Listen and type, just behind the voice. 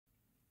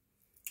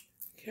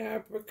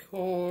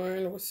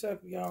Capricorn, what's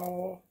up,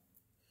 y'all?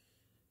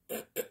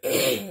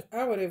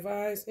 I would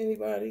advise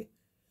anybody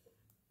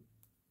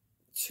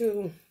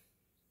to,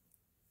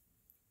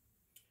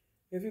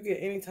 if you get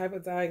any type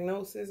of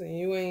diagnosis and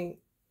you ain't,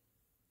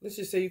 let's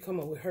just say you come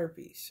up with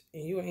herpes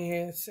and you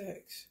ain't had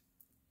sex,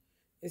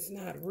 it's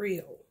not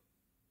real.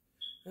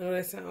 I know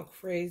that sounds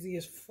crazy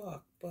as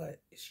fuck,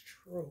 but it's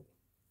true.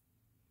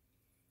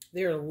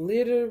 They're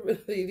literally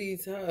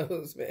these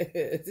hoes, man.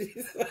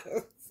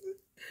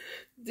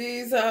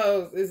 These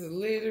hoes is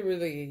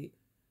literally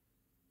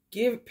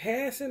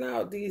passing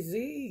out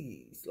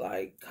disease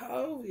like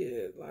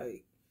COVID,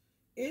 like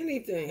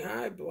anything,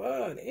 high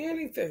blood,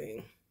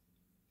 anything.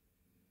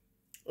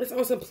 It's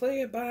on some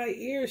play it by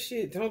ear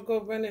shit. Don't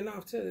go running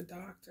off to the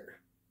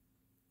doctor.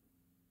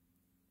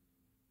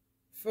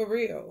 For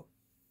real.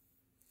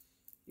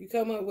 You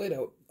come up with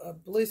a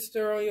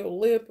blister on your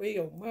lip or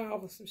your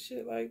mouth or some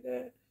shit like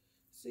that.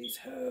 It's these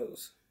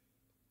hoes.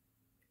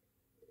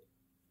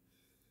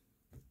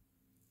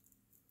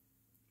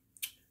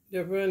 They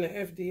run the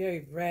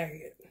FDA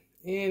ragged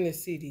and the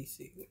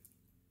CDC.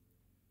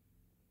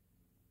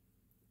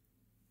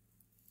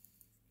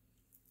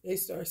 They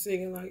start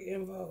singing like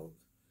En Vogue.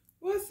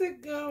 What's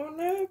it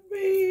gonna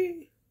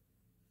be?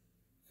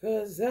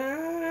 'Cause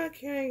I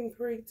can't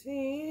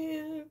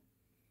pretend.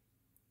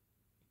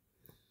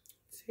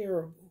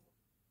 Terrible.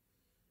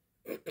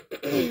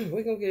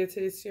 We're gonna get into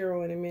this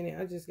tarot in a minute.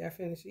 I just got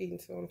finished eating,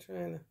 so I'm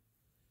trying to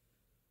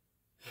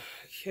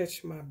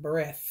catch my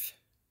breath.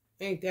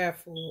 Ain't that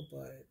full,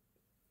 but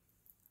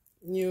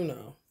you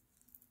know.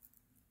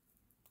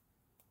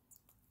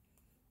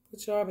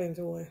 What y'all been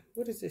doing?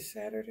 What is this,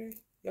 Saturday?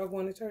 Y'all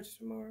going to church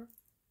tomorrow?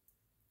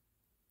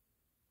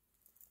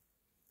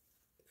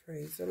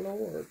 Praise the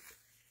Lord.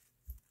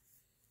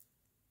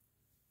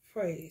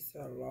 Praise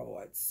the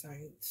Lord,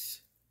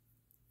 saints.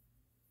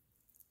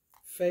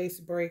 Face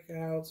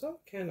breakouts,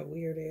 all kind of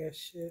weird ass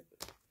shit.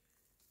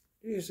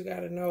 You just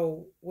gotta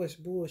know what's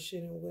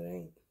bullshit and what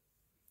ain't.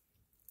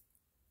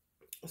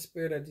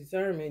 Spirit of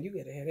discernment, you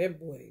gotta have that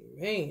boy,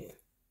 man.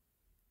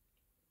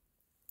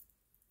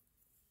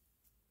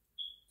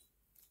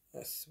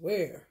 I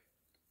swear.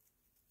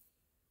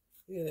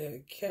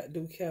 You gotta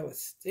do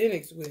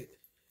calisthenics with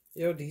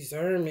your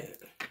discernment.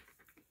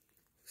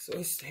 So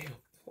it's stay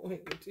on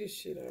point with this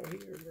shit out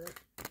here,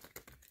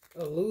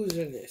 bro.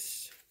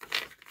 Illusionist.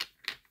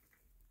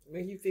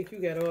 Make you think you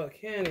got all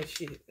kind of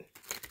shit.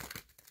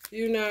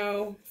 You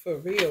know, for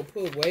real,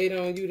 put weight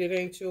on you that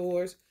ain't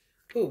yours.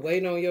 Put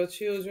weight on your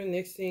children.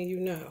 Next thing you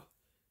know,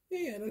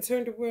 yeah, done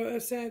turned the world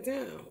upside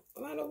down. A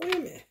lot of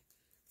women,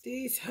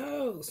 these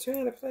hoes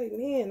trying to play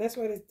men. That's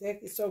why this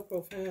deck is so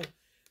profound.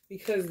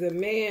 Because the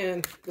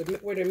man,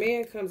 where the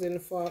man comes in the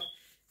fault,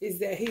 is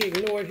that he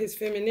ignored his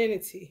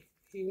femininity.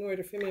 He ignored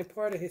the feminine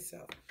part of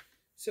himself.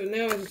 So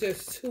now it's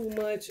just too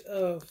much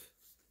of,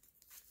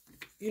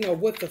 you know,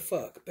 what the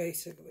fuck,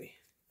 basically.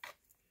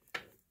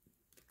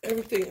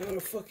 Everything out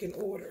of fucking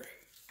order.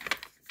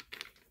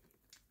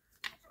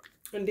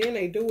 And then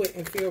they do it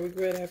and feel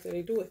regret after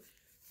they do it.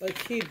 But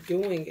keep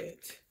doing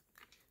it.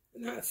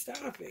 Not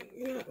stopping.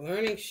 You're not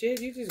learning shit.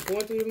 You're just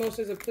going through the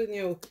motions of putting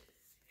your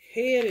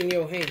head in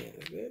your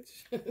hands, bitch.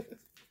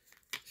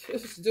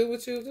 Just do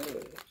what you're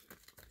doing.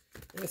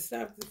 And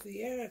stop the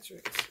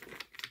theatrics.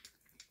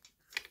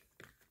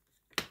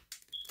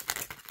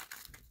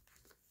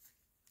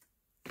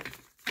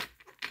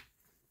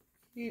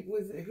 Keep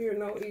with it. Hear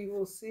no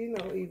evil, see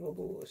no evil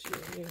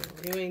bullshit. You know,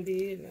 you ain't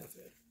did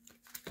nothing.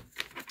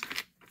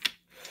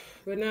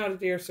 But now that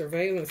they're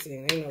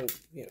surveillancing, they know,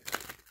 you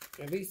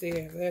know, at least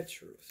they have that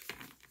truth.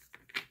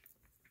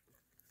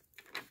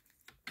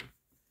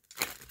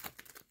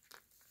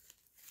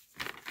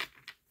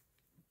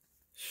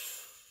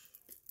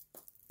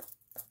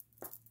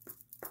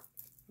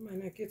 I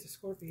might not get to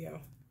Scorpio.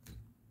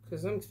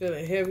 Because I'm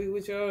feeling heavy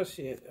with y'all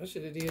shit. I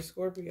should have did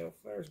Scorpio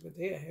first, but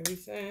they're a heavy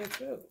sign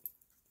too.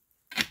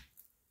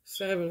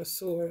 Seven of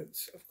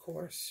Swords, of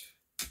course.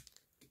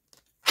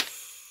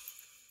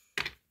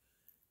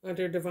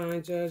 Under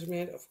divine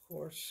judgment, of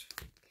course.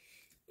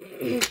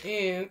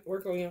 And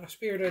work on your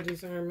spirit of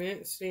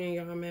discernment, seeing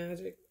y'all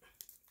magic.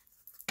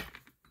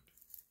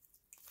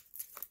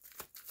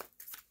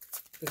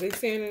 Because they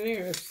standing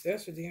there,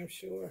 that's for damn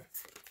sure.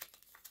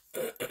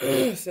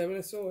 Seven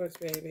of Swords,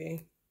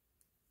 baby.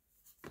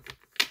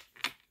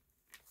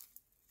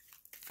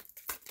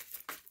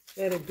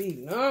 Let it be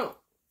known.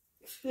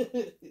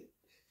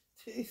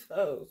 These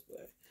hoes,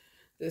 but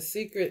the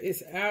secret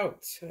is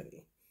out,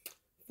 honey.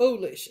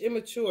 Foolish,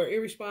 immature,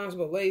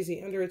 irresponsible,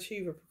 lazy,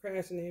 underachiever,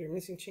 procrastinator,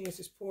 missing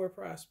chances, poor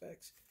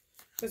prospects.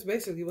 That's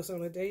basically what's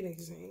on the dating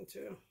scene,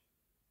 too.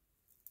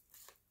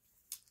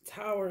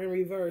 Tower in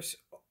reverse.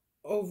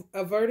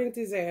 Averting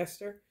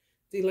disaster,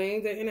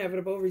 delaying the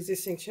inevitable,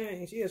 resisting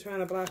change. Yeah, trying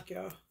to block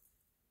y'all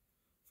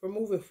from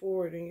moving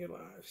forward in your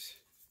lives.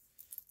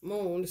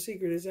 Moon, the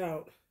secret is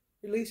out.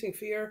 Releasing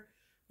fear,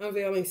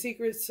 unveiling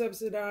secrets,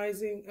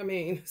 subsiding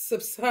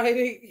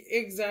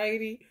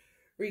anxiety,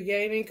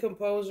 regaining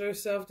composure,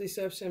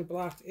 self-deception,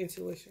 blocked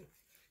intuition.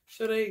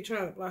 So they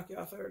trying to block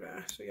y'all third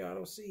eye so y'all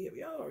don't see it.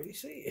 Y'all already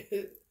see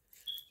it.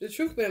 The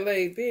truth been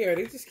laid bare.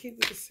 They just keep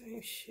with the same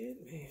shit,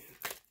 man.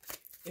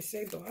 They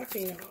say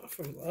blocking y'all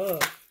from love.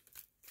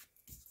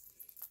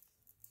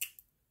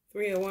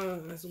 3 of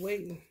Wands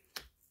waiting.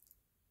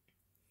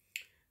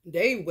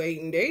 They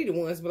waiting. They the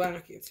ones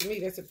blocking. To me,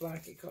 that's a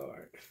blocking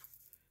card.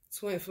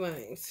 Twin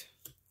flames.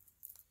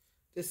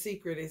 The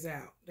secret is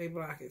out. They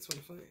blocking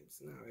twin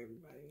flames. Now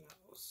everybody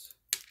knows.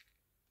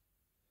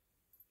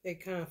 They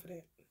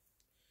confident.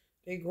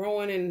 They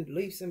growing in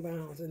leaps and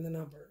bounds in the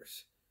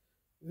numbers.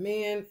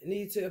 Men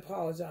need to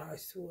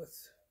apologize to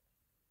us.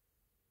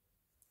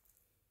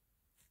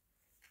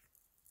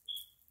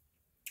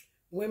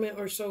 Women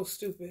are so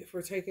stupid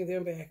for taking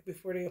them back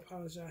before they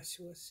apologize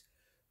to us.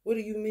 What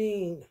do you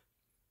mean?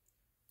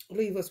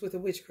 Leave us with a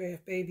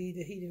witchcraft baby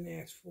that he didn't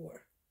ask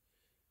for.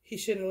 He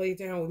shouldn't have laid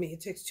down with me.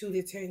 It takes 2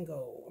 to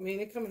tango. I mean,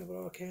 they're coming up with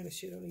all kind of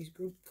shit on these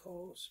group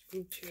calls,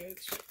 group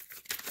chats.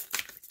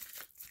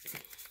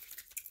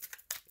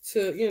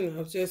 To, you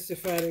know,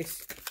 justify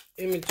these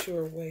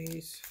immature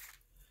ways.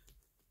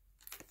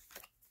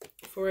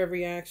 For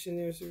every action,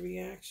 there's a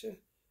reaction.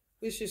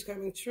 Wish is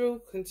coming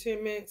true.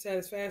 Contentment,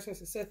 satisfaction,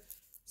 success.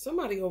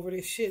 Somebody over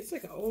this shit. It's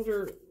like an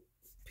older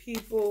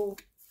people,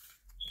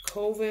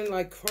 Coven,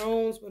 like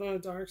Crohn's, but on the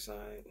dark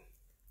side.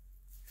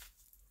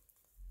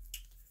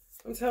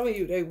 I'm telling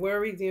you, they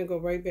worry, then go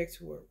right back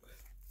to work.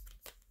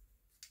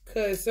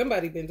 Because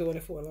somebody been doing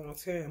it for a long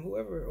time.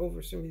 Whoever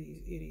over some of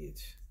these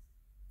idiots.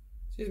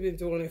 She's been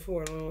doing it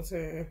for a long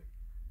time.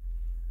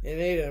 And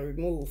they done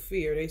removed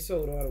fear. They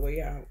sold all the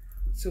way out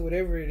to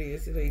whatever it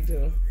is that they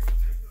do.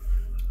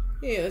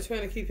 Yeah, they're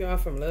trying to keep y'all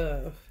from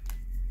love.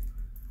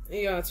 And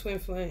y'all twin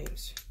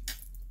flames.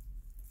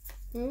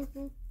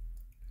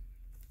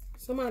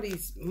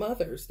 Somebody's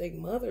mothers. They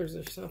mothers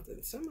or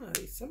something.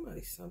 Somebody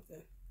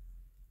something.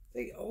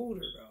 They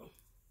older though.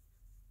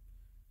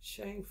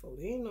 Shameful.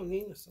 They ain't no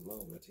Nina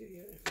Simone, I tell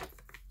you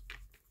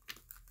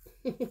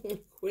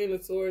that. Queen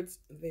of Swords,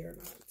 they're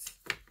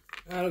not.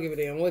 I don't give a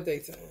damn what they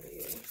tell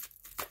you.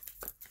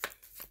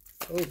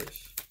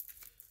 Foolish.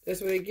 That's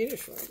where they get it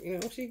from. You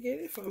know, she get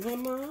it from her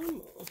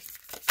mama.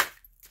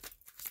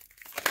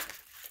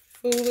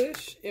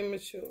 Foolish,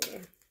 immature.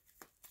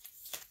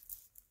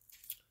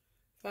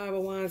 5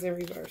 of Wands in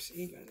reverse,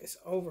 even. It's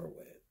over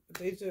with.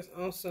 But they just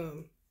on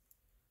some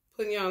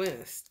putting y'all in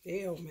a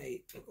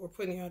stalemate. Or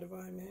putting y'all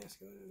divine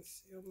masculine in a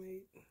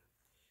stalemate.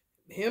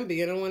 Him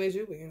being the one is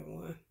you being the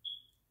one.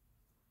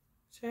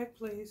 Check,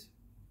 please.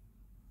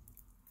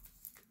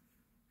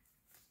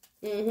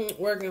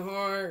 Working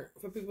hard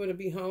for people to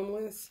be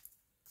homeless.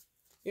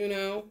 You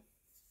know.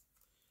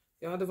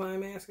 Y'all divine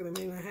masculine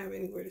may not have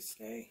anywhere to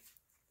stay.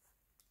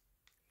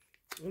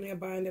 And they'll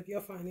bind up your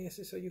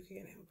finances so you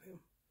can't help him.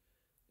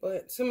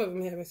 But some of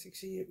them haven't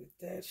succeeded with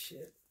that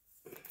shit.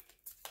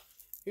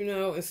 You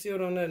know, and still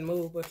don't nothing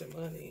move but the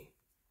money.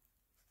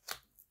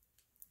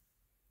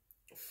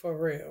 For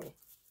real.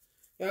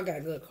 Y'all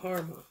got good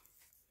karma.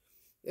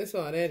 That's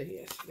all that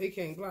is. They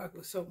can't block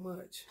with so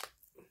much.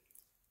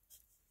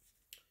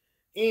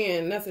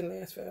 And nothing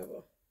lasts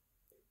forever.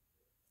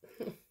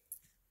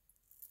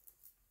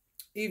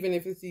 Even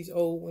if it's these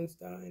old ones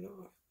dying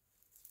off.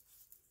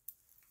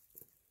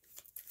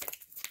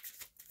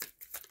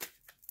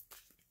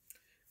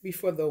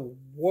 Before the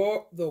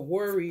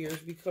warriors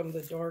become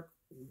the dark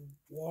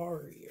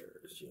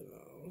warriors, you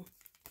know.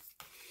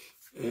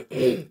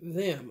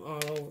 Them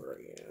all over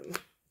again.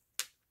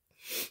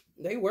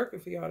 They working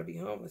for y'all to be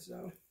homeless,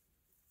 though.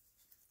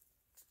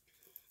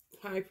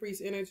 High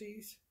priest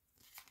energies.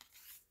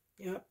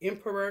 Yep.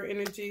 Emperor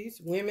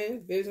energies. Women,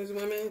 business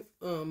women,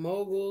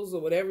 moguls,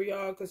 or whatever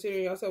y'all consider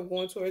yourself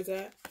going towards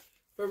that.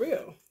 For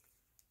real.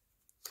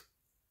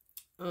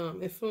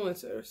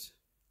 Influencers.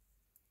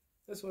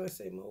 That's when I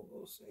say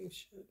moguls. Same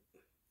shit.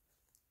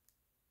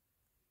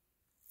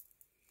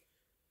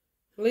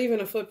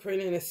 Leaving a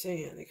footprint in the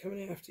sand. They're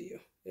coming after you.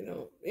 They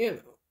don't, you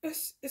know.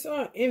 It's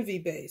all envy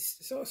based.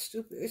 It's all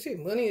stupid. They say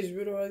money is the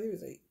root of all evil.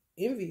 Like,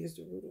 envy is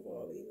the root of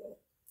all evil.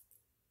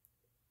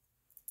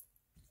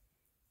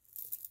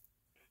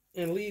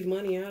 And leave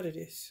money out of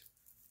this.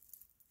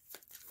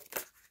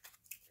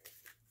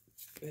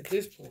 At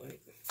this point.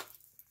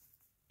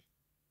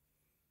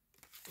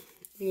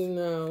 You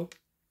know.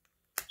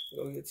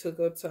 Go get took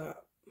up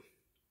top.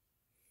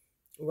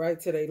 Right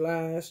to their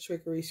lies,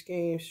 trickery,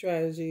 schemes,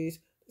 strategies.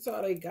 That's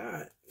all they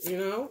got, you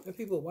know? And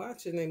people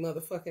watching they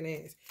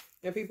motherfucking ass.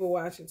 And people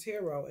watching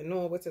tarot and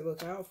knowing what to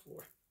look out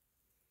for.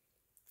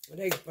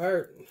 They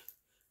burden.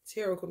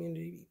 Tarot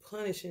community be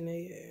punishing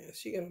their ass.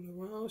 She got on the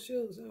wrong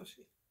shoes, don't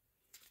she?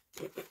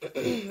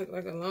 Look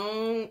like a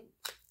long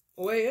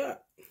way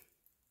up.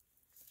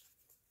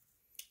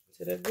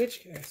 To that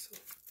witch castle.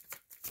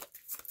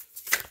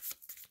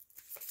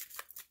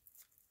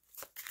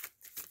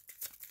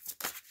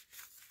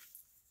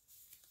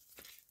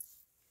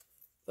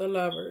 The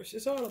Lovers.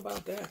 It's all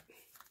about that.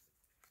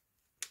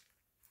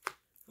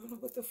 I don't know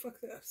what the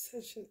fuck the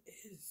obsession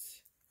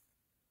is.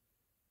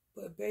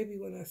 But baby,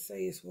 when I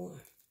say it's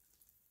one.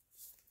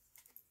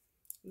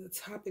 The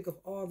topic of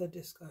all the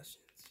discussions.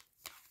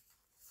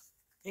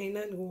 ain't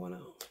nothing going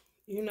on.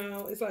 You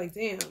know, it's like,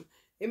 damn,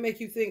 it make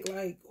you think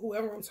like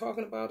whoever I'm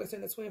talking about that's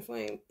in the twin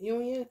flame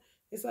union,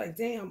 it's like,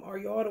 damn, are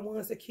y'all the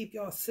ones that keep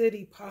y'all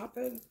city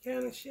popping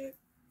kind of shit?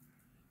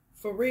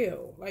 For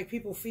real. Like,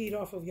 people feed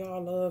off of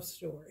y'all love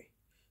story.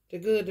 The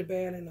good, the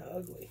bad, and the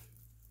ugly.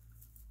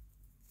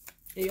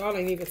 And y'all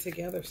ain't even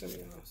together, some of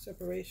y'all.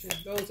 Separation.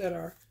 Those that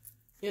are,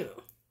 you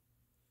know.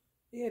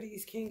 Yeah,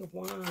 these King of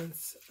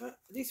Wands.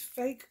 These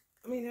fake,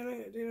 I mean,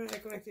 they're not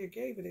acting like they're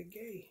gay, but they're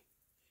gay.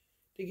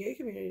 The gay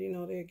community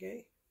know they're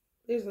gay.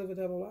 They just live a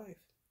double life.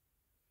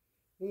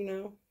 You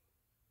know?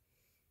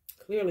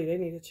 Clearly, they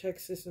need to check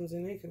systems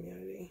in their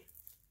community.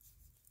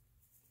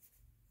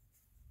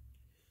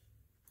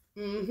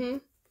 Mm-hmm.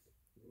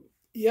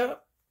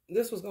 Yep.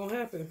 This was gonna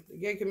happen. The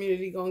gay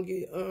community gonna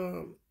get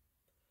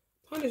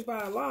punished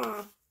by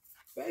law,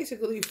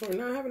 basically, for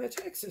not having a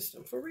check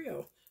system. For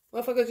real.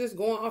 Motherfuckers just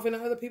going off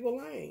into other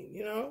people's lane,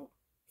 you know?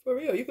 For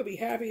real. You could be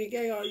happy and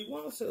gay all you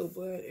want to,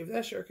 but if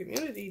that's your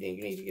community, then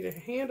you need to get a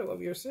handle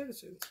of your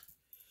citizens.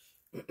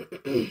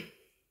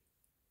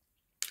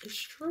 It's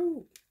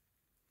true.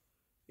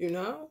 You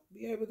know?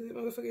 Be able to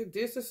motherfucker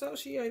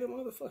disassociate a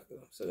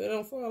motherfucker so they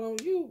don't fall on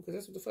you, because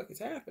that's what the fuck is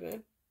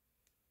happening.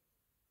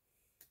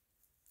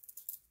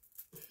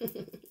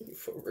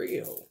 For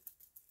real.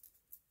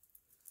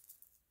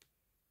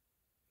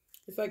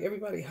 It's like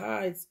everybody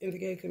hides in the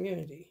gay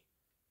community.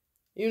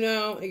 You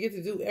know, and get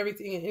to do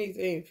everything and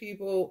anything.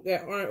 People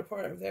that aren't a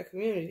part of that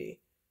community.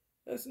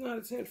 That's not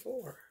a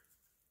 10-4.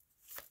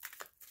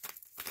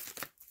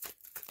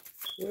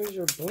 Where's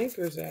your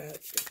blinkers at?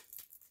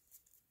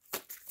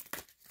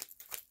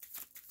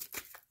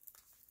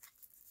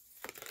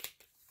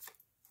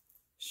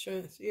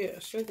 Strength. Yeah,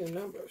 strength in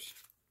numbers.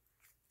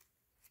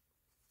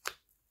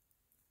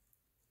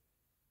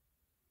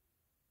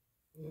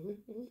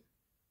 Mm-hmm.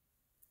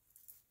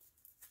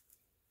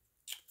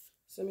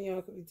 Some of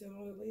y'all could be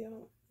dealing with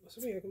Leo.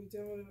 Some of y'all could be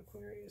dealing with an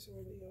Aquarius or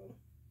Leo.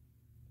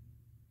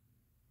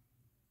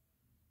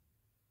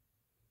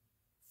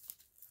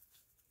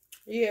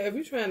 Yeah, if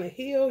you're trying to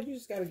heal, you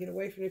just got to get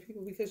away from the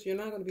people, because you're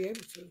not going to be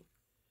able to.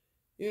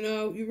 You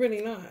know, you're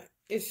really not.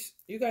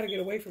 You got to get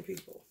away from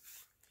people.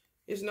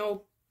 There's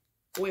no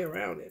way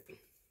around it.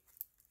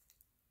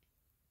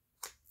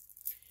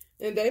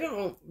 And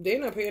they're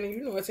not paying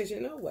you no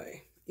attention no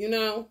way. You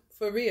know,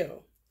 for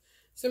real.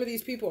 Some of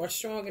these people are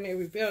strong in their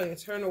rebellion,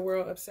 turn the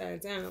world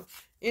upside down.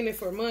 In it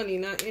for money,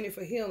 not in it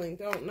for healing.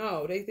 Don't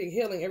know. They think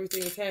healing,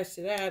 everything attached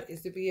to that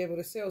is to be able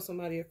to sell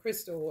somebody a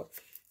crystal or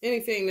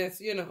anything that's,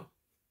 you know,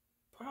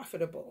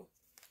 profitable.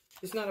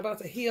 It's not about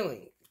the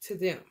healing to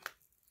them.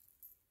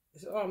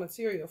 It's all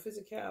material,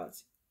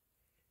 physicality.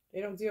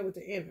 They don't deal with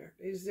the inner.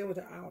 They just deal with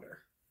the outer.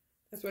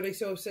 That's why they're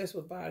so obsessed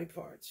with body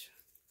parts.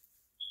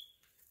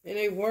 And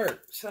they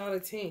work,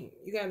 solid team.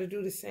 You got to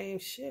do the same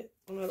shit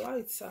on the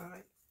light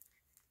side.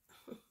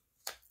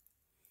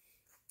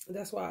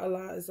 That's why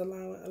Allah is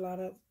allowing a lot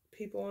of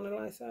people on the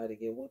light side to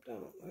get whooped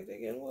on. Like they're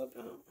getting whooped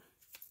on.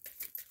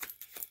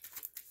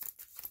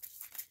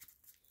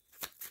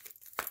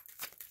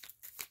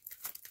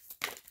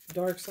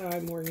 Dark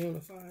side more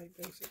unified,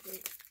 basically.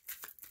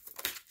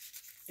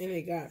 And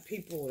they got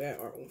people that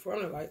are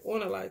from the light, on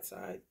the light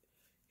side,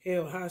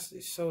 held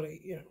hostage. So they,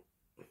 you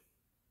know.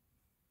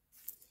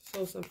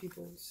 So some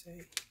people would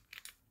say.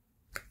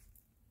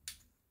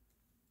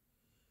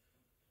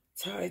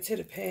 Tied to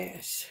the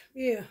past.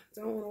 Yeah,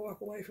 don't want to walk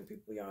away from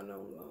people y'all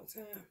know in a long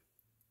time.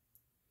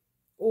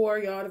 Or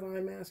y'all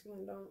divine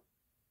masculine don't.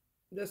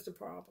 That's the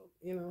problem,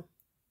 you know.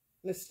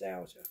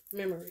 Nostalgia,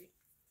 memory.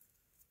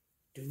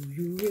 Do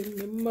you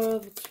remember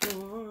the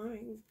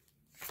time?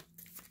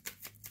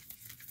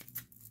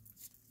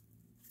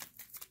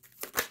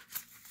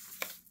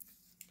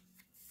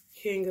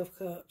 King of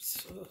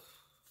Cups. Ugh.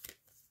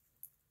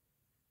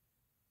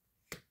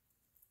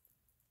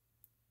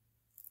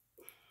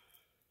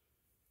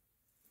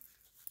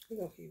 We're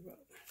going to keep rolling.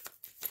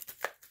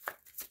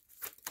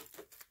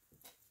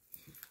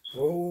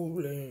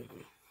 Rolling.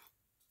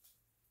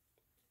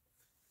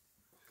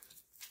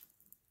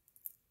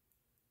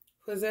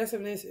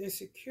 Possessiveness,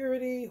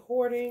 insecurity,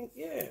 hoarding.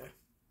 Yeah.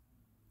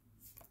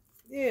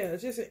 Yeah,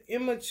 just an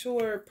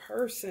immature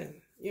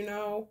person, you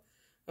know.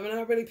 I'm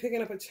not really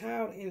picking up a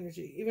child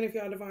energy. Even if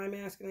y'all divine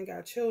masculine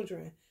got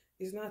children,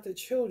 it's not the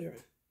children.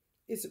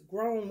 It's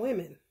grown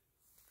women.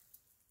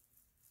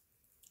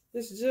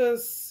 It's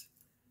just,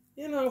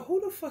 you know, who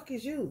the fuck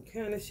is you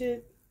kind of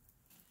shit.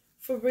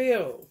 For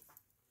real.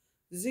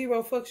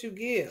 Zero fucks you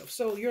give.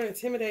 So you're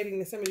intimidating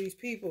to some of these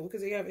people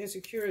because they have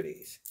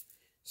insecurities.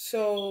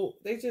 So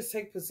they just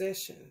take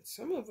possession.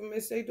 Some of them,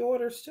 it's their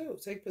daughters too.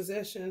 Take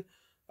possession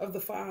of the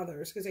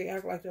fathers because they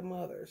act like their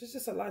mothers. It's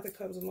just a lot that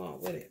comes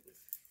along with it.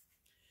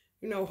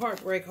 You know,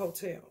 Heartbreak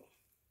Hotel.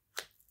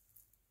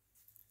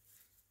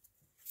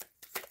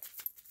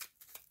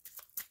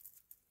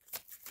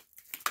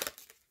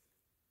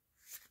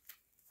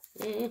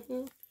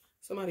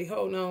 Somebody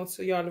holding on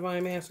to y'all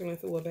divine masculine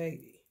through a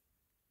baby.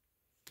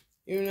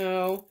 You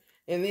know?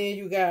 And then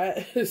you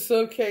got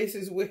some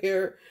cases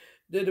where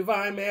the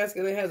divine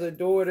masculine has a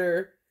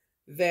daughter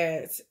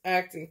that's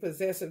acting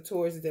possessive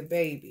towards the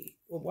baby.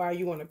 Well, why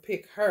you want to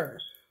pick her?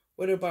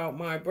 What about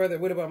my brother?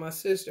 What about my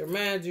sister?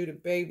 Mind you, the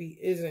baby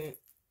isn't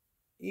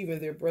even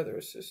their brother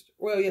or sister.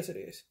 Well, yes, it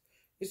is.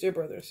 It's their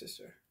brother and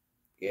sister.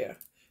 Yeah.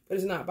 But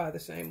it's not by the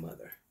same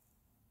mother.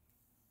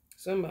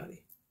 Somebody's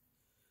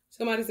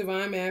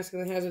divine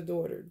masculine has a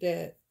daughter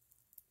that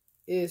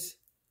is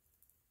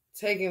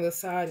taking the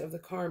side of the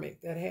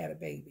karmic that had a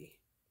baby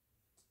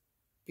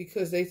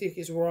because they think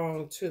it's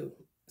wrong too.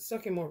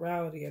 Stuck in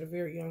morality at a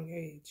very young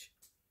age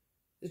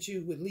that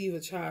you would leave a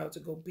child to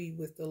go be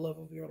with the love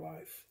of your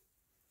life.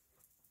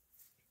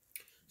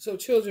 So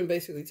children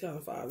basically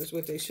telling fathers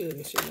what they should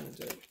and should not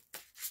do.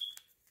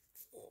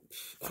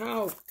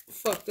 How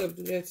fucked up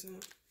do that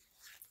sound?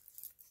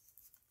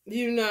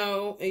 You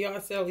know, and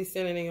y'all still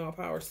standing in y'all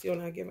power, still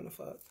not giving a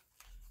fuck.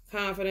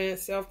 Confident,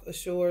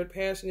 self-assured,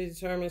 passionate,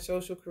 determined,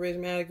 social,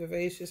 charismatic,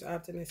 vivacious,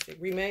 optimistic.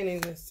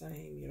 Remaining the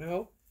same, you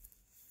know.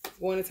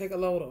 Want to take a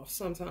load off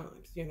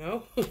sometimes, you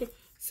know.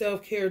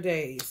 Self-care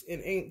days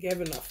and ain't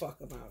giving a fuck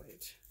about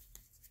it.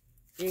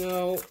 You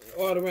know,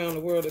 all around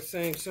the world, the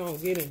same song,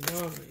 getting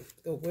mine.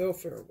 The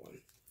welfare one.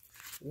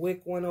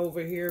 WIC one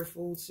over here,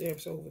 food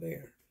stamps over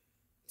there.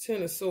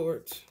 10 of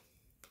Swords.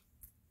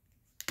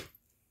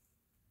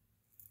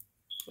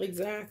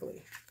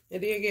 Exactly.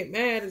 And then get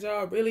mad that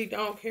y'all really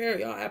don't care.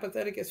 Y'all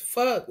apathetic as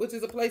fuck, which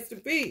is a place to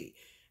be.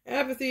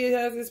 Apathy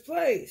has its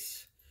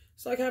place.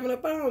 It's like having a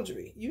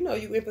boundary. You know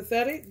you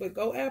empathetic, but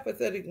go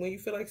apathetic when you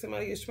feel like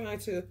somebody is trying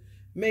to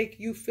make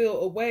you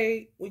feel a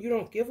way when you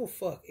don't give a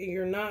fuck. And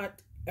you're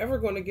not ever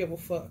going to give a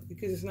fuck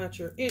because it's not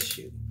your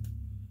issue.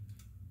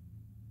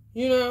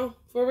 You know,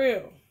 for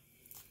real.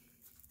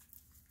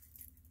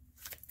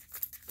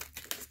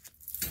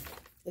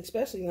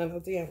 Especially not no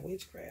damn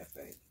witchcraft,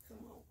 baby. Come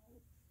on.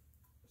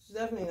 It's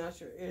definitely not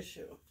your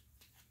issue.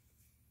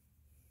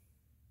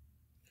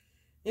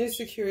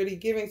 Insecurity,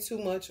 giving too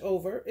much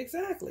over.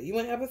 Exactly. You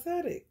ain't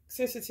apathetic.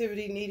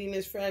 Sensitivity,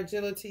 neediness,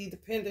 fragility,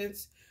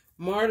 dependence,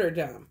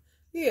 martyrdom.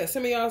 Yeah,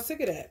 some of y'all sick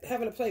of that.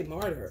 Having to play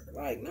martyr.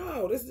 Like,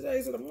 no, this is the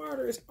days of the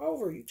martyr. It's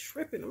over. You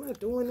tripping. I'm not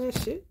doing that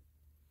shit.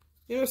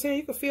 You know what I'm saying?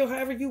 You can feel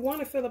however you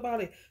want to feel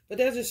about it. But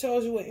that just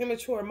shows you an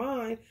immature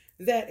mind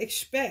that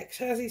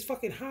has these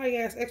fucking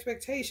high-ass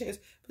expectations,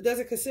 but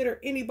doesn't consider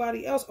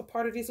anybody else a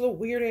part of these little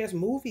weird-ass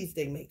movies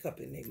they make up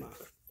in their mind.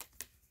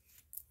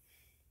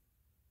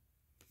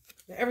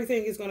 Now,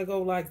 everything is going to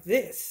go like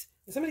this.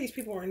 And some of these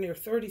people are in their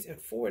 30s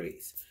and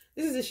 40s.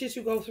 This is the shit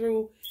you go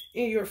through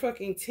in your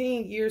fucking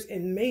teen years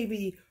and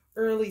maybe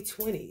early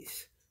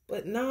 20s.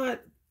 But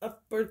not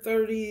upper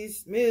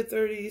 30s,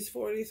 mid-30s,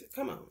 40s.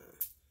 Come on, man.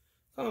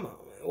 Come on, man.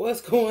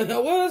 What's going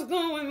on? What's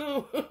going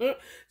on?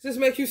 Just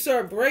make you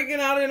start breaking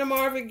out in a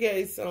Marvin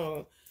Gaye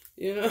song.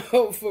 You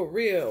know, for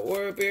real.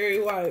 Or a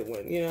Barry White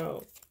one, you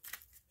know.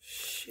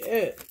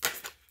 Shit.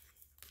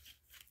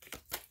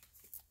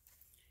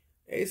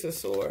 Ace of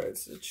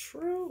Swords. The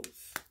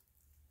truth.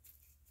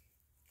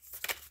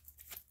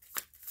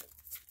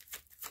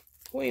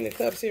 Queen of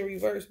Cups in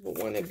reverse, but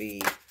want to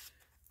be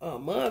a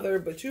mother.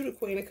 But you the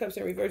Queen of Cups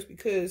in reverse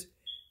because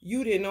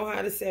you didn't know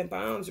how to set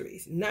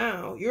boundaries.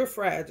 Now you're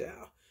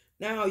fragile.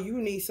 Now you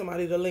need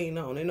somebody to lean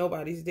on and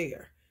nobody's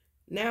there.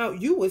 Now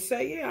you would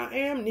say, yeah, I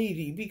am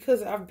needy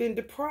because I've been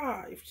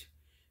deprived.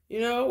 You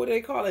know, what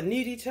they call a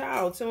needy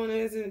child. Someone that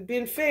hasn't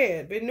been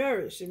fed, been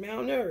nourished and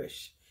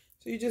malnourished.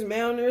 So you just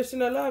malnourished in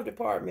the love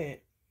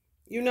department.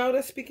 You know,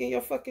 that's speaking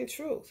your fucking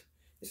truth.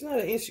 It's not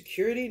an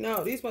insecurity.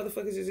 No, these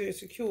motherfuckers is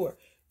insecure.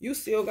 You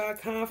still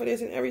got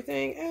confidence in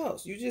everything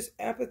else. You just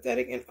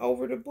apathetic and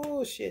over the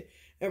bullshit.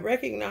 And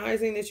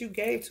recognizing that you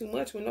gave too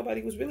much when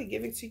nobody was really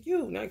giving to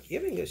you. Not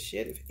giving a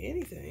shit, if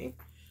anything.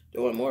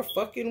 Doing more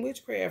fucking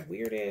witchcraft,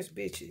 weird ass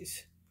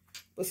bitches.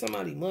 But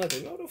somebody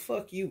mother, no the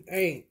fuck you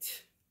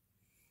ain't.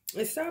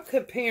 And stop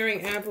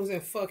comparing apples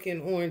and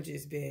fucking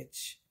oranges,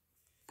 bitch.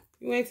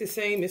 You ain't the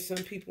same as some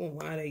people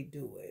and why they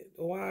do it.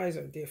 The whys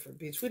are different,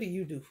 bitch. What do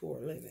you do for a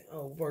living?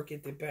 Oh, work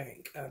at the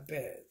bank, I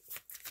bet.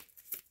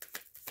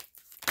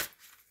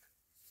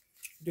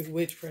 Do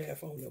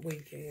witchcraft on the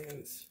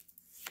weekends.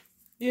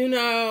 You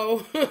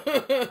know,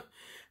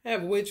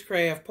 have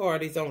witchcraft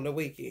parties on the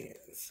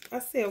weekends. I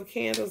sell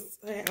candles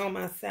on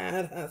my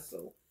side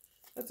hustle.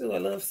 I do a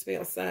love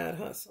spell side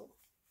hustle.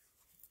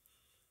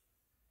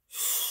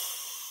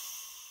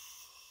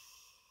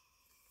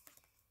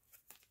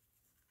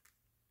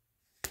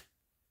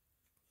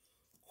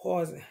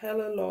 Causing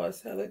hella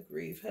loss, hella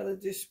grief, hella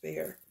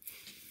despair.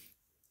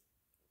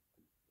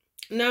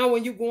 Now,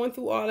 when you're going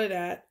through all of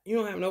that, you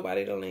don't have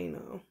nobody to lean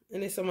on.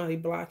 And there's somebody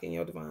blocking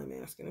your divine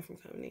masculine from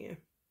coming in.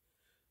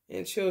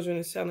 And children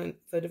is telling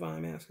the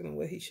divine masculine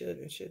what he should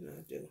and should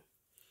not do.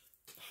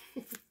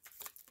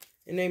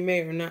 And they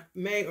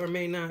may or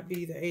may not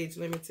be the age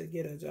limit to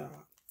get a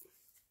job.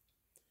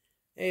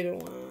 8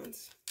 of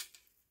Wands.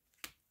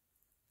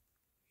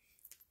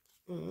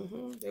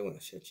 They want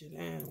to shut you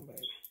down,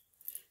 baby.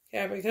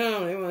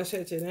 Capricorn, they want to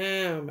shut you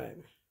down,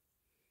 baby.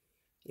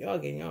 Y'all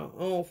getting your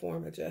own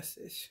form of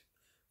justice.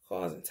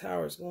 Causing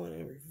towers going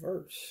in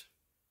reverse.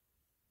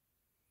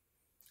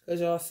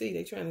 Because y'all see,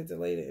 they trying to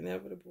delay the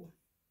inevitable.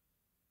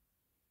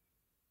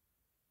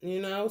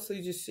 You know, so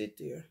you just sit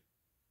there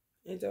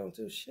and don't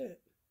do shit.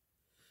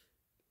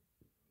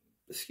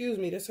 Excuse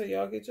me, that's how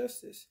y'all get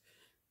justice.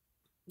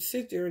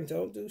 Sit there and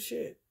don't do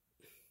shit.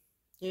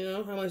 You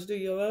know, how much do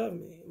you love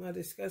me? Am I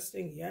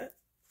disgusting yet?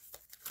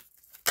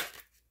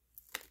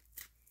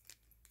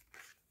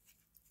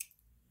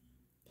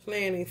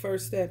 Planning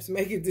first steps,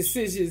 making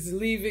decisions,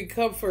 leaving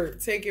comfort,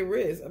 taking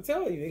risks. I'm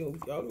telling you,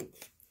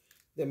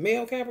 the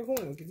male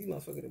Capricorn will get these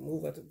motherfuckers to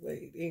move out the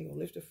way. They ain't gonna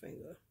lift a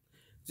finger.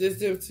 Just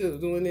them two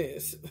doing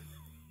this.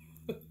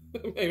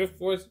 May the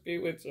force be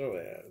with your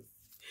ass.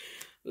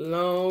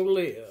 Long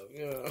live,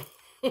 you know.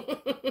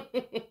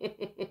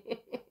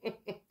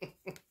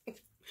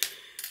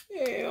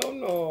 Hell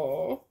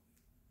no.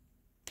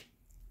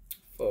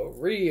 For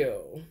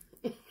real.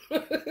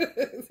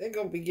 They're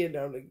gonna be getting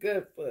on the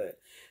good foot.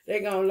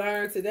 They're gonna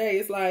learn today.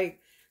 It's like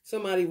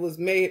somebody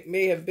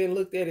may have been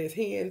looked at as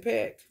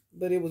henpecked,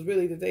 but it was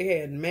really that they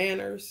had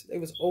manners. They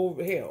was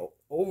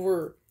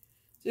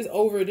just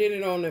overdid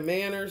it on the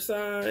manner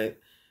side,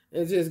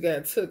 and just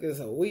got took as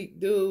a weak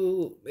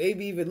dude.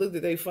 Maybe even looked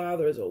at their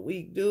father as a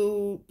weak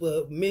dude,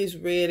 but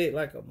misread it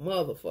like a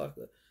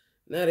motherfucker.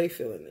 Now they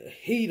feeling the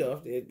heat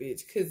off that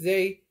bitch because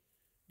they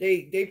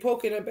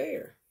poking a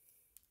bear.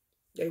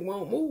 They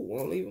won't move,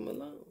 won't leave them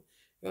alone.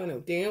 Y'all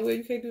know damn well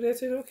you can't do that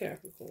to no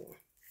Capricorn.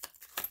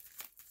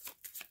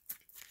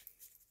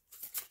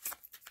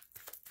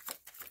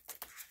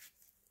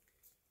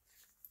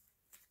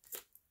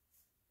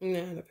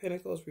 Nine of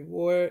Pentacles,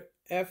 reward,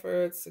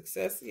 effort,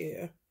 success,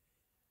 yeah.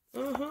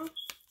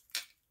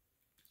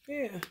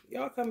 Yeah,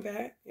 y'all come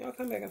back. Y'all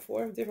come back and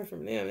forth, different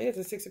from them. There's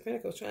a Six of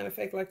Pentacles trying to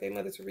fake like they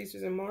Mother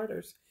Teresa's and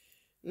martyrs.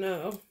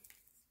 No.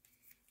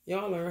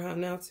 Y'all learn how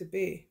not to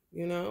be,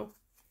 you know?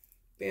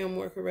 Being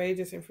more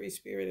courageous and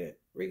free-spirited,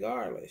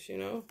 regardless, you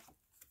know?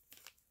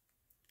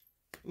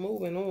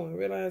 Moving on,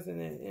 realizing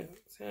that, you know,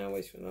 time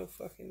waits for no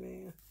fucking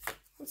man.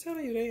 I'm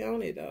telling you, they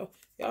own it, though.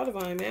 Y'all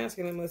divine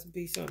masculine must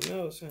be something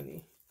else,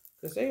 honey.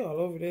 Because they all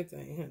over that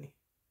thing, honey.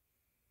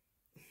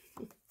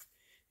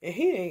 And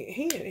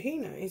he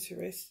not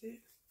interested.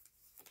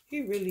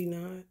 He really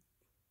not.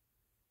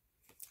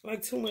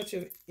 Like too much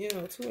of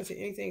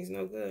anything's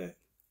no good.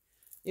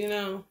 You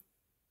know?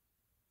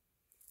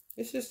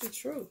 It's just the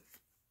truth.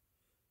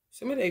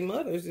 Some of their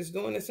mothers is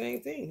doing the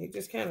same thing. They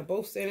just kind of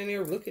both standing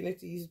there looking at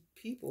these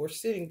people or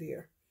sitting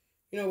there.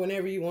 You know,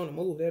 whenever you want to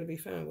move, that'll be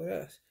fine with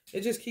us. They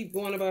just keep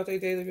going about their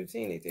daily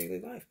routine, their daily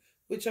life.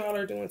 Which y'all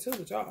are doing too.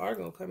 But y'all are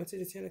going to come into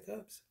the Ten of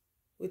Cups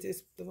with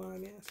this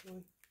divine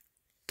masculine.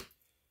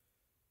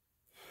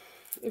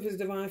 If it's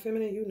divine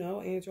feminine, you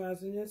know,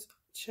 androgynous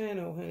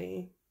channel,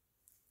 honey.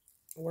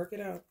 Work it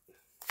out.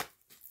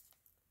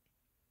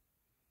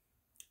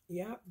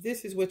 Yep,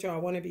 this is what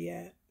y'all want to be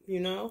at, you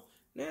know?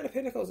 Now the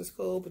Pentacles is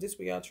cool, but this is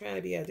where y'all trying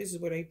to be at. This is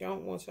where they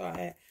don't want y'all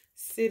at.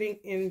 Sitting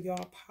in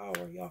y'all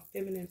power, y'all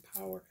feminine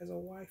power as a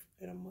wife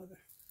and a mother.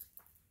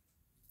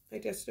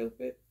 Ain't that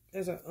stupid?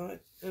 As an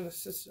aunt and a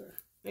sister.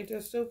 Ain't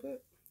that stupid?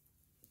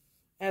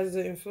 As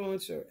an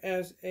influencer,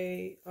 as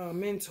a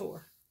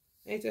mentor.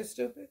 Ain't that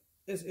stupid?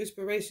 As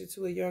inspiration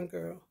to a young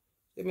girl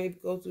that may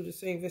go through the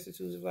same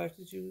vicissitudes of life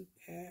that you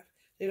have.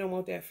 They don't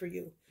want that for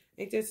you.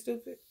 Ain't that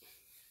stupid?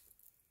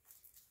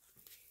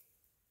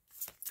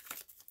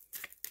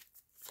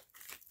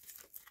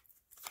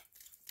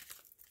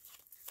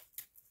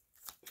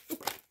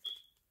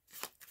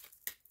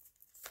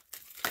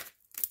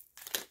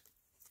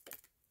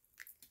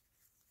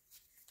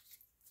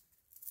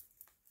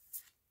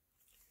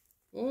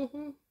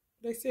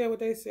 They said what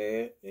they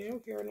said. They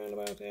don't care nothing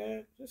about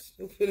that. Just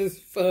stupid as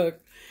fuck.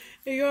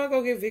 And y'all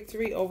go get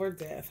victory over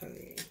death,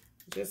 honey.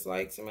 Just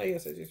like somebody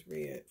else I just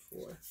read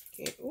for.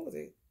 What was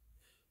it?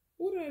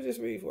 What did I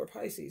just read for?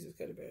 Pisces, it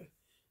could have been.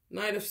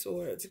 Knight of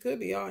Swords. It could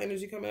be all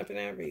energy coming up in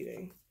that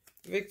reading.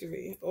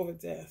 Victory over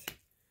death.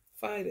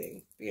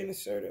 Fighting. Being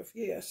assertive.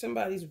 Yeah,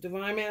 somebody's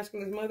divine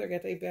masculine mother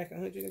got their back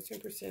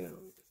 110%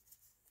 on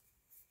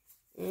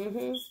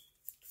it.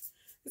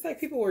 It's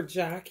like people were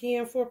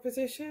jockeying for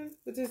position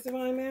with this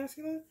divine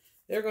masculine.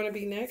 They're going to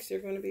be next. They're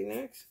going to be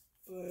next.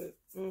 But,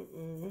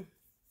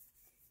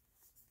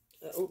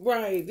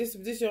 right.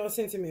 This y'all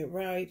sentiment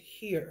right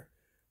here.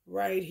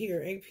 Right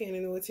here. Ain't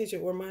paying no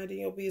attention or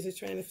minding your business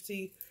trying to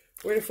see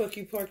where the fuck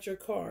you parked your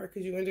car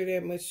because you're under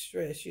that much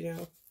stress, you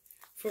know.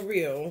 For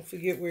real.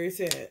 Forget where it's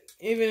at.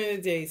 Even in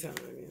the daytime,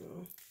 you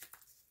know.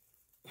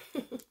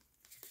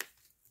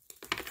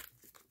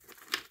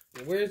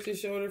 Where's the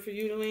shoulder for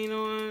you to lean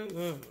on?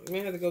 You may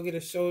have to go get a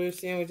shoulder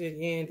sandwich at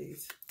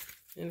Yandy's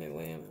in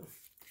Atlanta.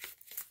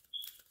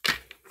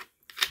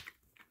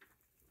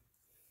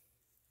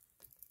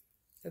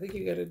 I think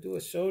you got to do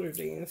a shoulder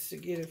dance to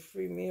get a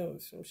free meal or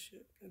some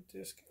shit. A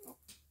discount.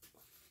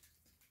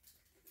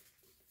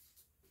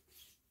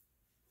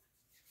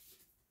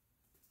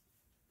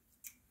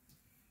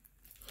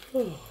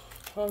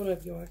 Hold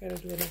up, y'all. I got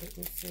to do another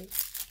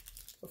instance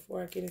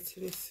before I get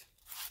into this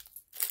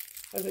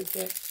other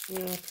deck, you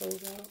know,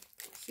 close out.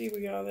 See where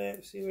y'all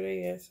at. See where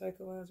they at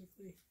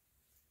psychologically.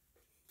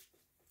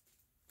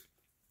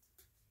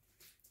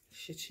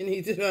 Shit you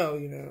need to know,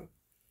 you know.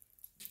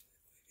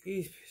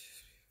 These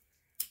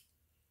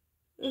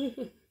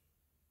bitches.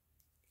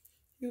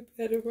 You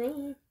better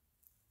run.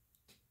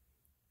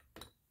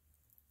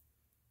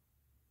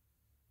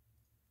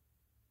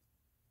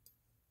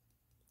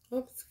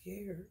 I'm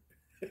scared.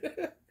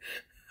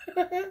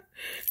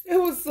 It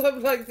was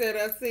something like that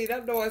I seen. I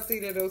know I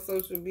seen it on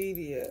social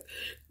media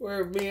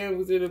where a man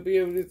was in a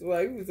bed with his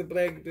wife. He was a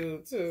black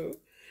dude too.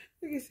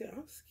 He said,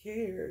 I'm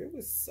scared. It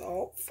was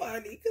so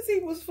funny because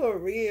he was for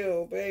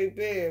real,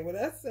 baby. When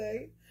I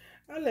say,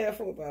 I laughed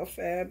for about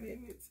 5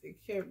 minutes and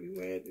kept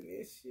rewinding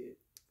that shit.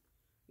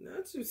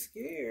 Not you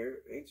scared.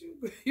 Ain't you?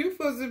 You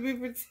supposed to be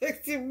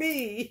protecting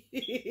me.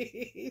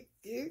 He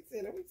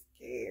said, I'm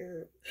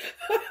scared.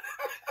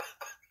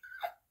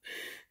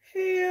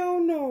 Hell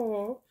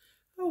no.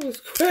 I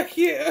was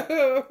cracking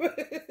up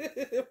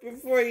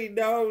before he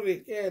known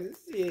it kind of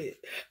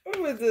shit. I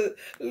was the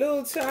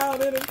little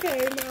child that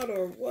came out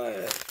or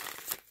what?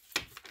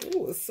 It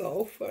was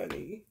so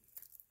funny.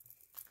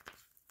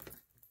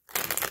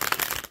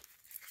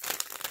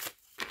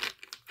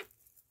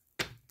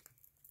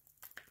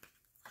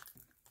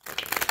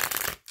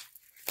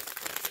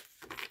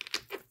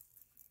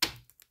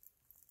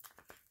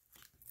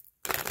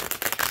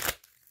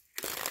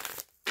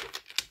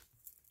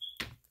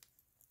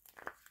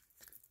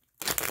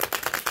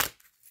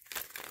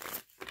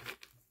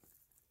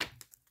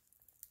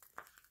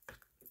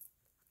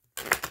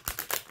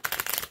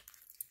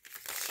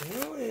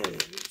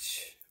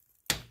 Challenge.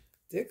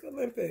 Dick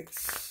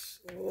Olympics.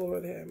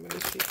 Lord have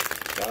mercy.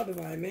 Y'all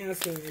divine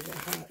masculine is a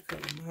hot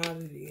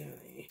commodity,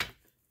 honey.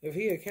 If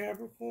he a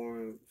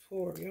Capricorn,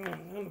 for y'all,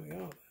 I know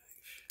y'all like.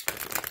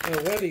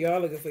 No wonder y'all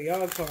looking for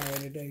y'all car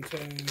in the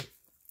daytime.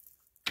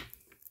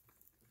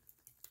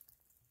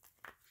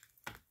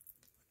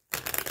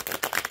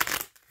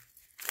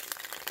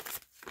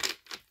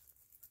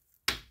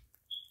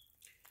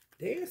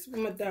 Dance with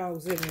my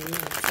dogs in the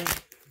night.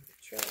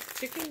 Trap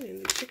chicken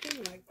and the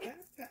chicken like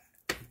that.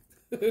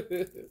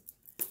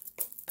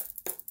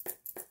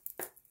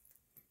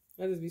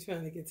 I just be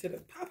trying to get to the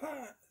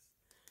Popeyes.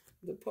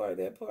 That part.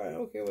 I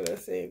don't care what I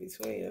say in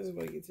between. I just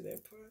want to get to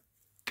that part.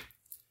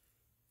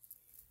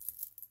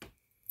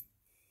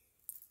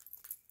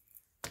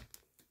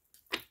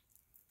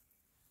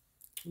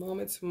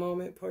 Moment to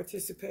moment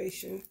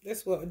participation.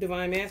 That's what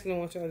Divine Masculine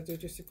wants y'all to do,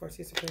 just to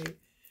participate.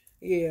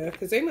 Yeah,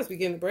 because they must be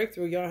getting a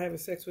breakthrough. Y'all having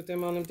sex with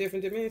them on them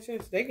different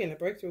dimensions. They getting a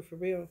breakthrough for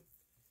real.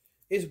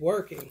 It's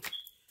working.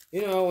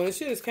 You know, when the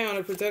shit is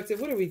counterproductive,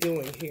 what are we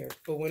doing here?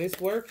 But when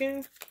it's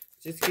working,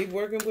 just keep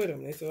working with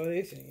them. That's all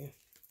they're saying.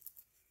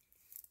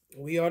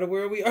 We are the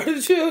world, we are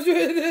the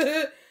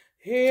children.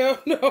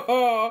 Hell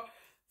no.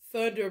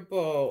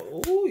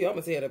 Thunderbolt. Ooh, y'all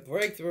must have had a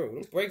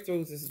breakthrough.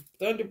 Breakthroughs is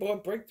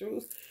Thunderbolt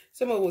breakthroughs.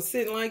 Someone was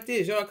sitting like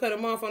this. Y'all cut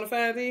them off on the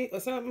 5D or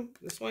something?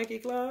 The Swanky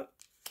Club?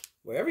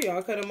 Wherever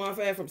y'all cut them off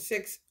at from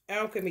 6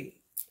 Alchemy.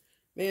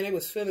 Man, they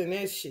was feeling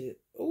that shit.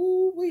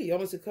 Ooh, we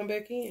almost to come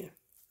back in.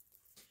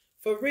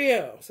 For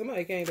real.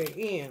 Somebody came back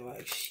in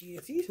like,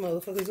 shit, these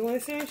motherfuckers doing the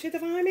same shit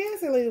Divine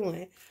Masculine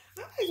doing.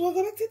 I might as well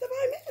go back to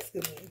Divine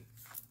Masculine.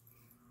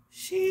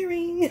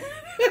 Sharing.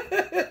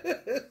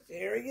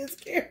 Sharing is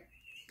caring.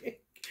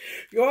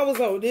 Y'all was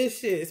on this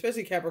shit,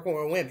 especially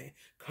Capricorn women.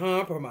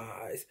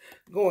 Compromise.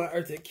 Going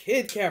to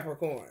kid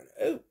Capricorn.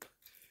 Oop.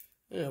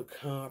 No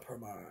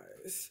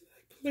compromise.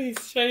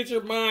 Please change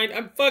your mind.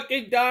 I'm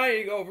fucking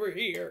dying over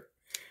here.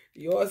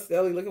 Y'all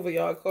Sally looking for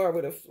y'all car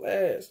with a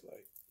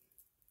flashlight.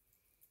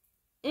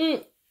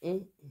 Whoo.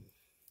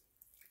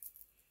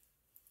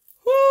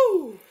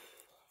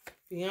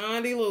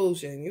 Beyond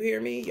illusion. You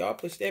hear me? Y'all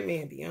push that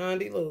man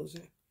beyond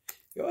illusion.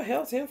 Y'all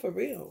helped him for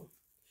real.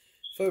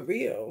 For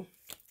real.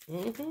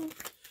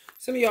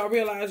 Some of y'all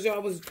realized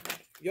y'all was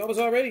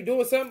already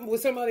doing something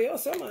with somebody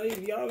else. Somebody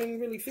y'all didn't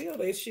really feel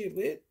that shit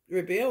with.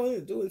 Rebelling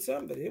and doing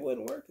something, but it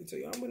wasn't working. So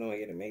y'all went on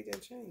here and made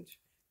that change.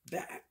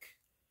 Back.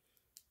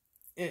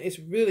 And it's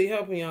really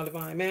helping y'all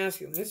Divine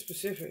Masculine. It's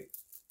specific.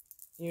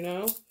 You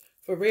know?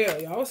 For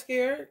real. Y'all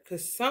scared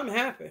because something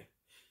happened.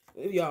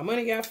 Y'all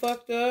money got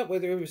fucked up.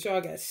 Whether it was y'all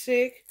got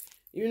sick.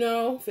 You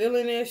know?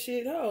 Feeling that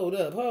shit. Hold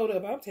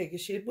up. I'm taking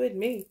shit with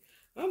me.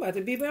 I'm about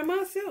to be by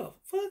myself.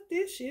 Fuck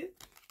this shit.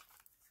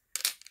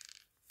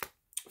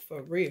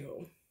 For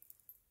real.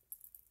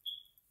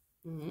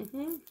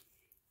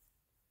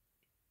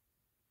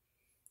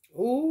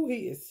 Ooh,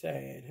 he is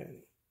sad,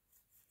 honey.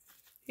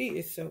 He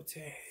is so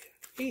tad.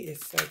 He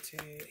is so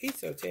tad. He's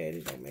so tad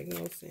it don't make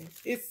no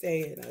sense. It's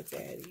sad how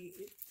tad he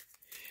is.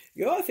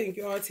 Y'all think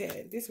y'all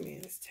tad. This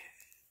man is tad.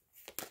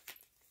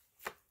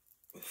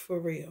 For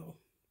real.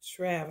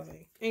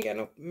 Traveling. Ain't got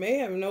no, may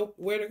have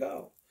nowhere to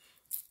go.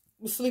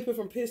 Sleeping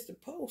from piss to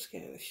post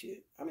kind of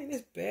shit. I mean,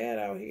 it's bad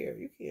out here.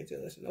 You can't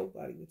tell us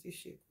nobody with this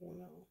shit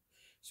going on.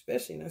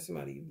 Especially not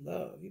somebody you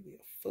love. You'd be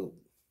a fool.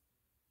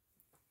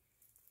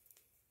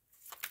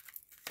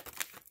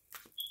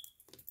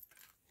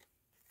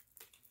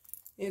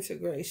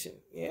 Integration.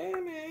 Yeah,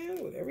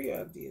 man. Whatever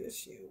y'all did, this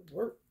shit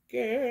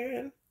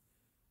working.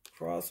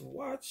 Cross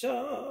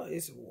watcher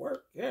is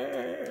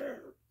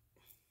working.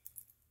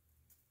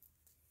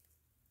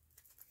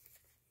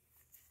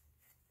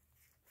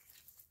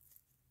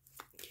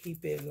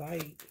 keep it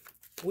light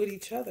with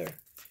each other.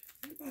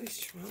 Everybody's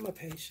trauma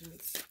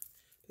patients.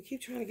 They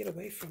keep trying to get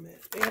away from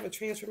it. They have a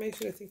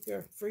transformation. They think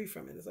they're free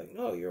from it. It's like,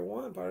 no, you're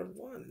one part of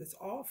one. And it's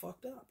all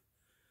fucked up.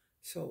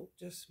 So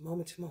just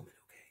moment to moment,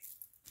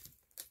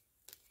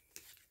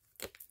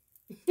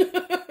 okay?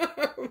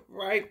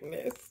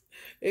 Ripeness.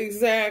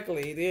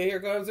 Exactly. Then here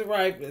comes the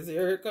ripeness.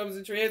 Here comes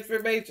the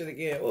transformation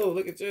again. Oh,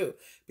 look at you.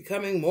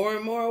 Becoming more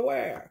and more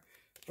aware.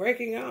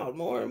 Breaking out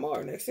more and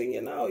more. Next thing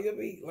you know, you'll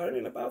be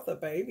learning about the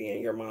baby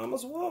in your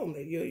mama's womb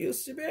that you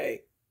used to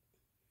be.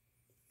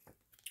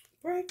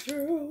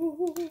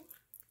 Breakthrough.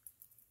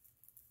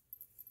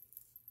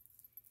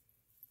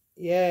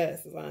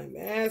 Yes, divine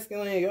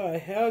masculine. Y'all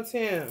helped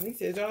him. He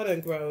said y'all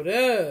done growed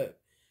up.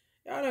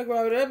 Y'all done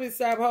growed up and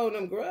stop holding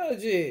them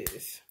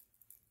grudges.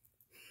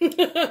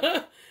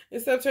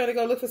 And stop trying to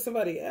go look for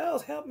somebody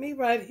else. Help me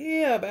right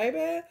here,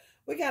 baby.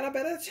 We got a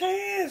better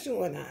chance,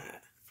 you and I.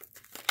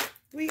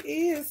 We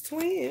is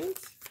twins.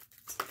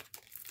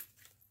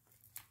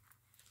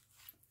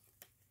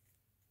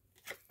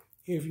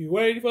 If you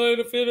ain't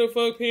finna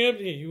fuck pimp,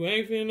 then you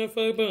ain't finna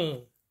fuck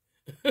bun.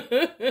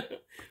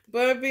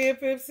 Bun B and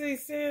Pimp C,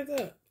 stand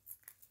up.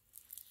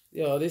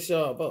 Yo, this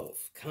y'all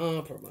both.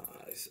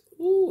 Compromise.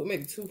 Ooh, it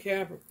made 2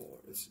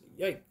 Capricorns.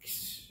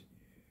 Yikes.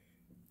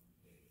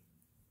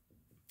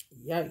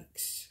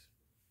 Yikes.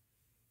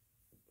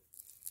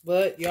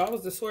 But y'all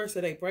was the source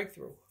of their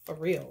breakthrough. For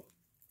real.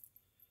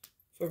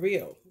 For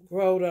real.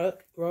 Growed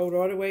up. Growed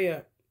all the way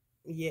up.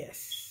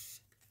 Yes.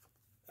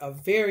 A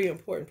very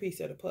important piece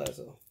of the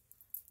puzzle.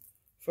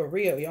 For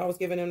real. Y'all was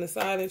giving them the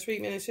silent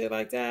treatment and shit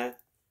like that.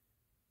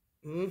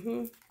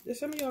 Just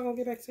some of y'all gonna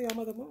get back to your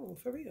mother moon.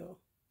 For real.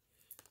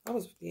 I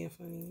was being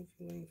funny. If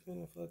you ain't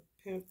finna fuck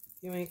pimp,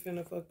 you ain't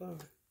finna fuck bun.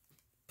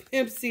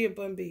 Pimp C and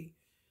bun B.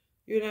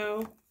 You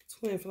know?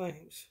 Twin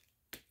flames.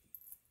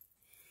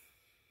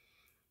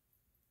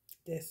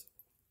 This.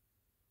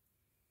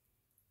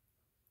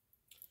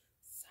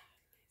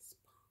 Silence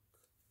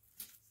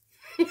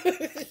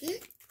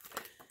punk.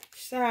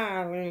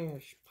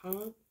 Silence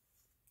punk.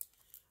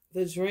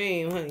 The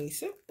dream, honey.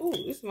 So, ooh,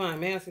 this divine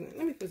masculine.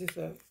 Let me put this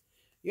up.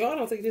 Y'all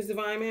don't think this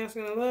divine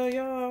masculine love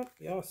y'all?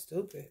 Y'all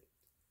stupid.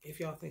 If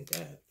y'all think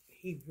that.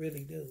 He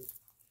really do.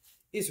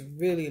 It's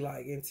really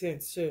like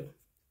intense too.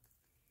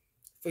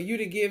 For you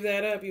to give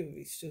that up, you would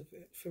be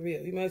stupid. For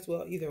real. You might as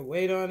well either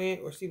wait on it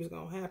or see what's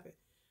going to happen.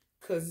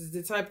 Because it's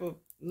the type of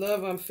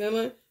love I'm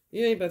feeling.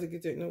 You ain't about to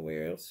get that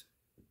nowhere else.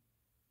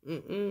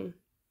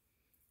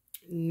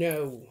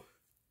 No.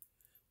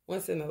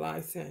 Once in a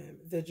lifetime.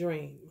 The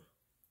dream.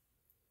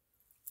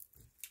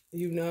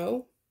 You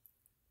know?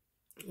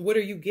 What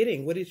are you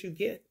getting? What did you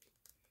get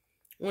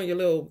on your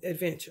little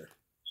adventure?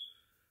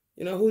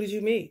 You know, who did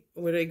you meet?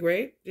 Were they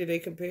great? Did they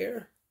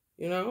compare?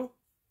 You know?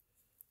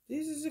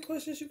 These are the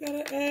questions you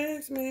gotta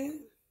ask,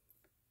 man.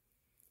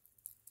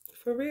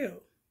 For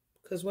real.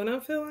 Because when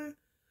I'm feeling,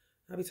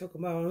 I be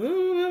talking about, I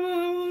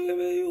want to give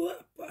you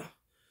up.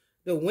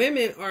 The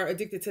women are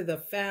addicted to the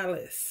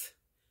phallus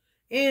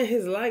and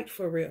his light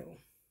for real.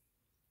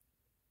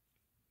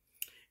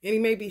 And he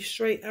may be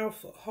straight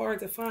alpha,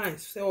 hard to find,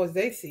 so as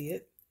they see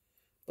it.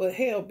 But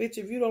hell, bitch,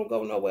 if you don't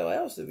go nowhere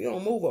else, if you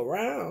don't move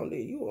around,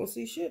 then you won't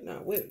see shit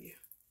now, will you?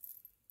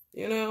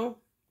 You know?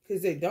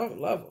 Because they don't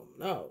love him,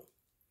 no.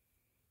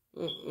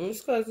 It's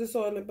because it's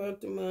all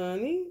about the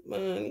money.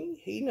 Money.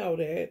 He know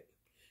that.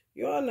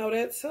 You all know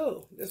that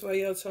too. That's why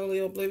y'all totally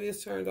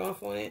oblivious, turned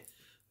off on it.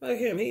 Like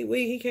him, he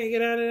weak, he can't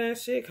get out of that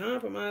shit.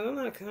 Compromise. I'm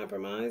not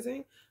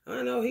compromising.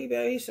 I know he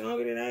better, he's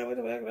stronger than that. What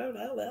the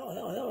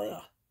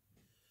fuck?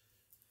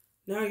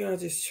 Now y'all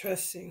just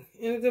trusting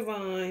in the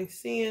divine,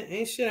 seeing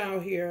ain't shit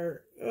out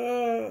here.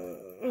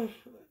 Not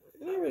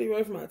really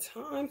worth my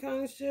time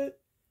kind of shit.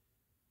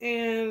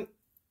 And,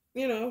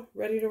 you know,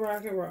 ready to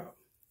rock and roll.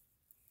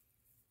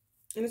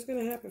 And it's going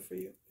to happen for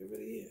you. It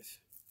really is.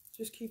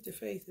 Just keep the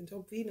faith and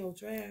don't be no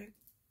drag.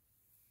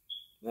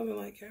 Loving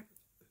like Capricorn.